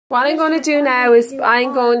What I'm going to do now is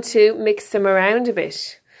I'm going to mix them around a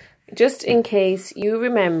bit, just in case you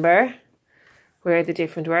remember where the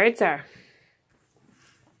different words are.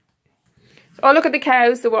 Oh, look at the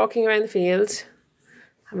cows. They're walking around the field,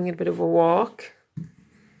 having a bit of a walk.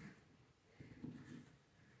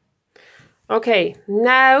 Okay,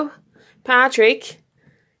 now, Patrick,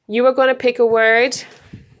 you are going to pick a word.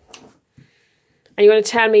 And you're going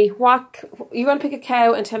to tell me what... You're going to pick a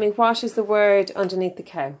cow and tell me what is the word underneath the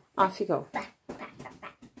cow. Off you go.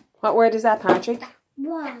 What word is that, Patrick?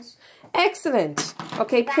 Was. Excellent.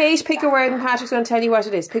 Okay, Kate, pick a word and Patrick's going to tell you what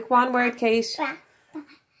it is. Pick one word, Kate.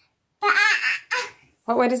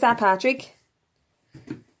 What word is that, Patrick?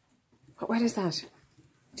 What word is that?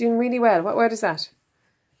 Doing really well. What word is that?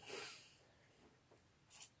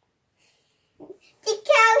 The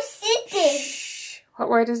cow sitting. Shh. What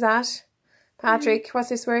word is that? Patrick, what's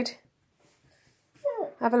this word?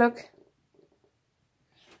 Have a look.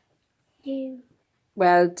 Do.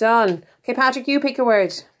 Well done. Okay, Patrick, you pick a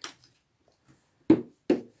word.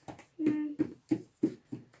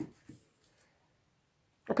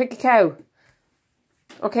 Or pick a cow.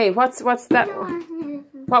 Okay, what's that?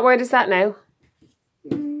 What word is that now?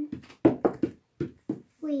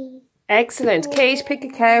 We. Excellent. Kate, pick a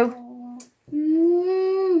cow.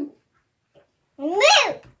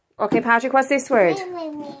 Okay, Patrick, what's this word?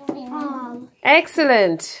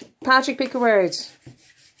 Excellent. Patrick, pick a word.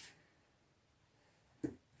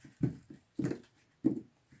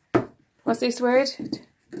 What's this word?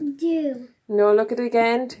 Do. No, look at it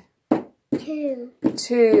again. Two.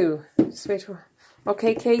 Two. Just wait for...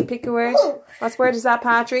 Okay, Kate, pick a word. What word is that,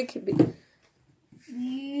 Patrick?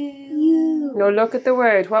 You. No, look at the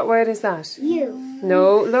word. What word is that? You.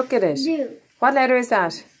 No, look at it. Do. What letter is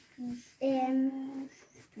that?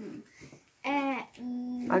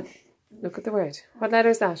 Look at the word. What letter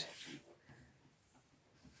is that?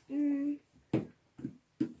 B.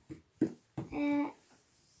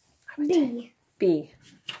 B.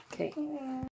 Okay.